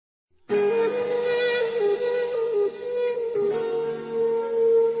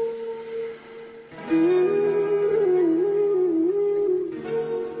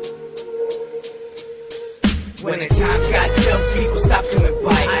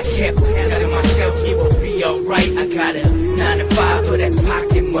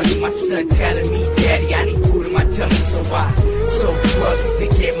son telling me, Daddy, I need food in my tummy, so I sold drugs to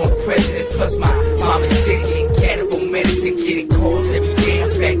get more presidents. Plus my mom is sick and cannibal medicine, getting calls every day. I'm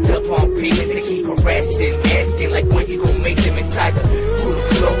backed up on payment. They keep harassing, asking like when you gon' make them entitled. Food or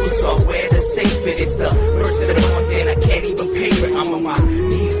clothes or where to save it. It's the first of the month and I can't even pay it. I'm on my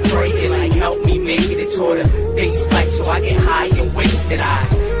knees praying like help me make it. It's all the things like so I get high and wasted. I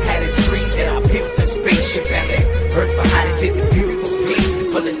had a dream that I built a spaceship and let earth behind it. There's a beautiful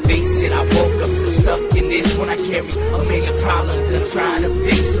place, but let's face it, I woke up so stuck in this one. I carry a million problems and I'm trying to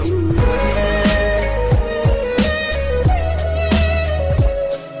fix them.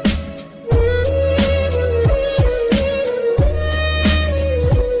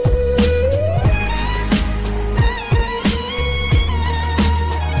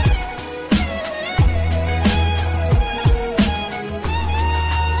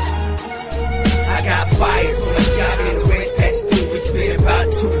 Fired from my job and the rent's past due. It's been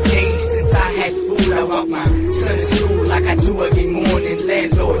about 2 days since I had food. I walk my son to school like I do every morning.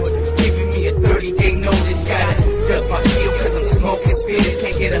 Landlord giving me a 30-day notice. Gotta duck my bill cause I'm smoking spirits.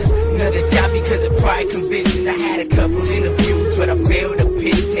 Can't get another job because of prior convictions. I had a couple interviews but I failed the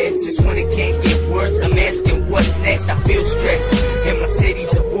pitch test. Just when it can't get worse, I'm asking what's next. I feel stressed and my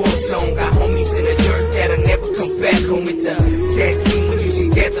city's a war zone. Got homies in the dirt that'll never come back home. It's a sad scene when you see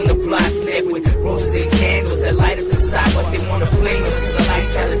death on the block. Left with roses and candles that light up the side, but they wanna blame us cause our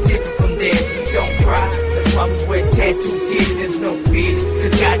lifestyle is different from theirs. We don't cry, that's why we wear tattooed tears. There's no fear,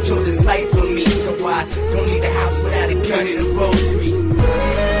 cause God chose this life for me. So I don't leave the house without a gun and a rosary.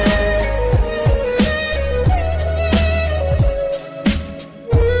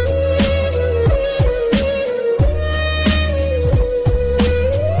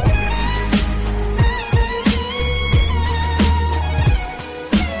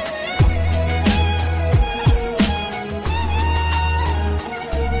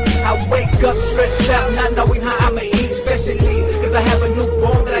 I wake up stressed out, not knowing how I'ma eat, especially cause I have a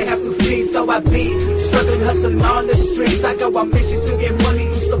newborn that I have to feed. So I be struggling, hustling on the streets. I go on missions to get money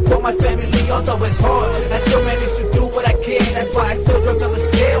to support my family. Although it's hard, I still manage to do what I can. That's why I sell drugs on the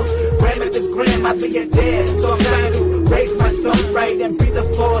scale. Gram after gram, I be a dad. So I'm trying to raise my son right and be the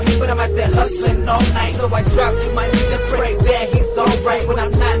for him. But I'm out there hustling all night. So I drop to my knees and pray that he's alright. When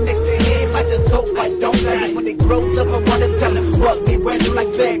I'm not next to him, I just hope I don't die. When he grows up, I wanna tell him what we went through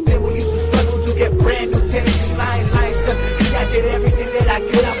like back then. We used to struggle to get brand new tennis and lines up. See, I did everything that I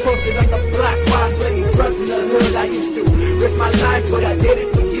could. I posted on the block while selling drugs in the hood. I used to risk my life, but I did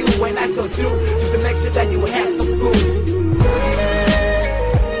it for you, and I still do.